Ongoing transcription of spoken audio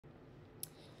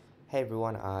Hey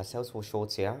everyone, Salesforce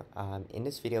Shorts here. In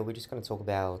this video, we're just going to talk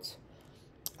about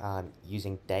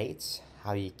using dates,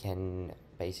 how you can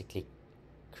basically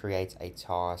create a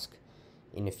task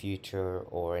in the future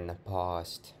or in the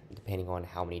past, depending on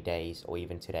how many days or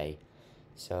even today.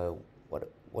 So what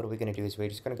are we going to do is we're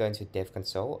just going to go into Dev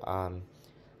Console.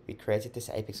 We created this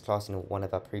Apex class in one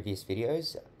of our previous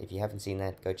videos. If you haven't seen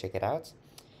that, go check it out.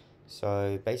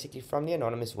 So basically from the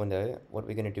anonymous window, what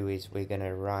we're going to do is we're going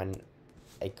to run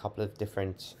a couple of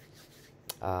different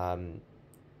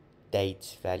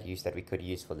date values that we could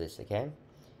use for this, okay?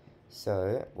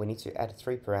 So we need to add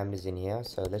 3 parameters in here.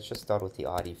 So let's just start with the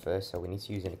ID first. So we need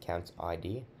to use an account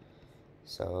ID.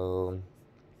 So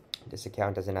this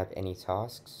account doesn't have any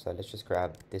tasks, so let's just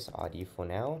grab this ID for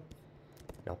now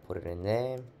and I'll put it in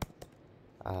there.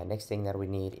 Next thing that we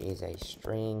need is a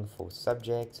string for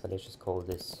subject, so let's just call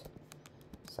this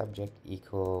subject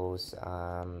equals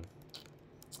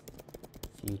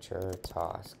future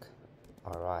task.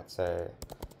 Alright, so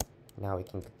now we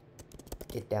can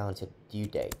get down to due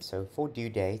date. So for due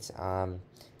date,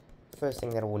 first thing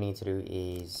that we'll need to do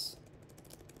is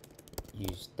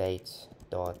use date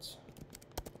dot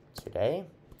today.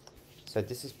 So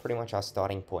this is pretty much our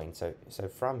starting point. So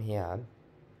from here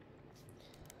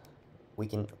we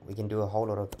can do a whole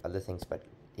lot of other things, but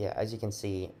yeah, as you can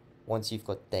see, once you've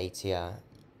got dates here,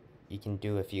 you can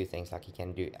do a few things, like you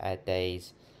can do add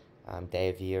days, day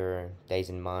of year, days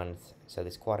and month. So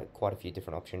there's quite a few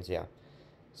different options here.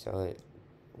 So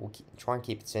we'll try and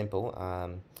keep it simple.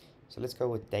 So let's go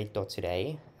with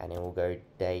date.today, and then we'll go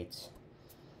date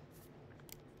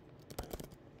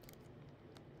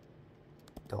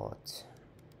dot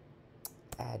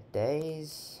add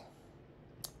days.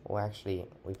 Or actually,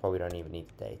 we probably don't even need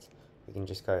the date. We can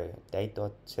just go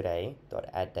date.today dot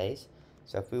add days.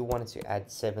 So if we wanted to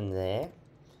add 7 there,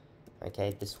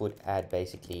 okay, this would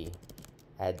basically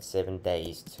add 7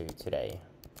 days to today.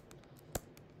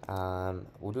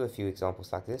 We'll do a few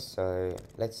examples like this. So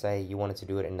let's say you wanted to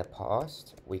do it in the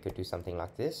past, we could do something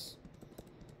like this,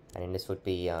 and then this would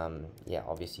be yeah,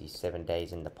 obviously 7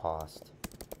 days in the past.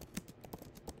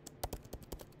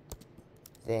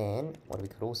 Then what we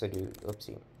could also do,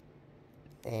 oopsie,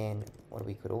 and what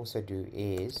we could also do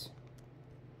is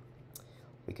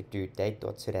we could do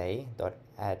date.today dot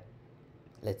add,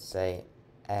 let's say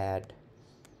add,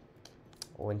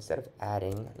 or instead of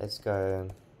adding, let's go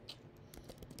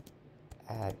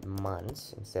add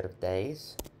months instead of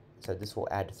days. So this will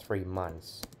add 3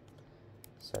 months.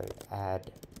 So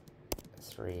add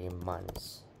 3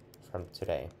 months from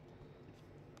today.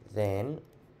 Then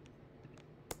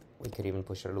we could even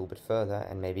push it a little bit further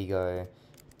and maybe go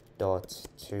dot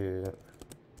to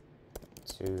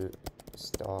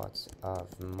start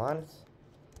of month.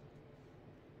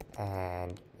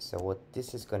 And so what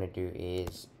this is going to do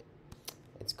is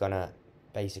it's going to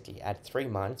basically add 3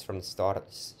 months from the start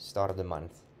of the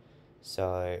month.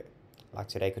 So like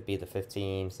today could be the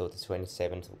 15th or the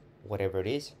 27th, whatever it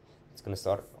is. It's going to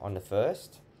start on the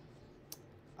 1st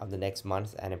of the next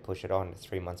month and then push it on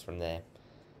 3 months from there.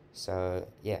 So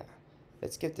yeah,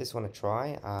 let's give this one a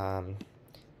try,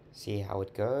 see how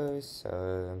it goes.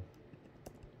 So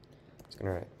it's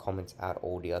going to comment out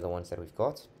all the other ones that we've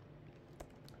got.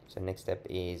 So next step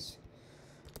is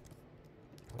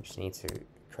we just need to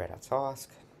create our task.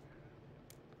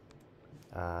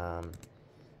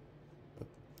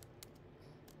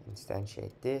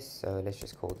 Instantiate this, so let's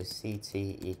just call this CT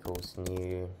equals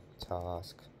new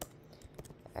task,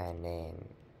 and then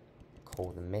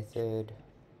call the method.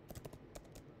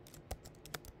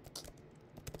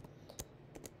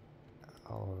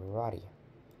 Alrighty,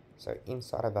 so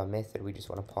inside of our method we just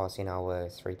want to pass in our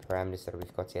 3 parameters that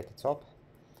we've got here at the top.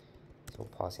 So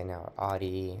we'll pass in our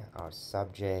ID, our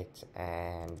subject,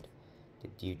 and the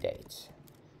due date.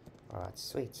 Alright,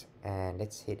 sweet. And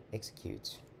let's hit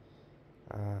execute.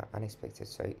 Unexpected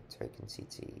token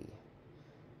CT.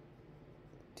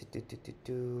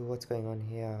 What's going on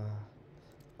here?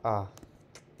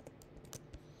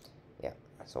 Yeah,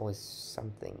 it's always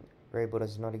something. Variable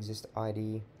does not exist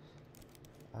ID.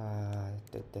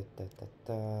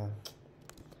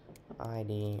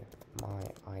 ID, my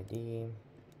ID.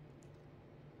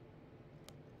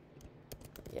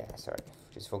 Yeah, sorry,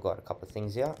 just forgot a couple of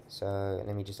things here. So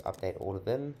let me just update all of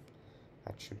them.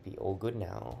 That should be all good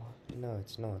now. No,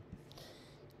 it's not.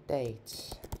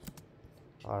 Date.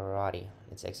 Alrighty,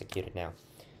 let's execute it now.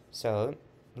 So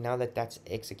now that that's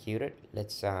executed,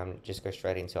 let's just go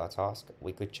straight into our task.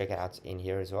 We could check it out in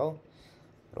here as well,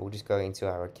 but we'll just go into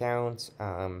our account.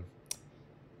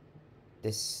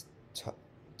 This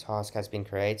task has been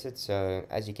created, so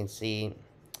as you can see,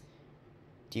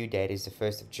 due date is the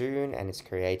 1st of June and it's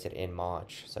created in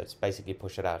March. So it's basically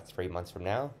pushed it out 3 months from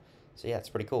now. So yeah, it's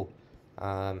pretty cool.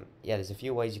 Yeah, there's a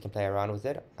few ways you can play around with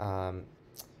it.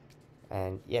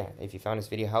 And yeah, if you found this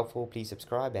video helpful, please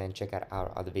subscribe and check out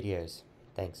our other videos.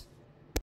 Thanks.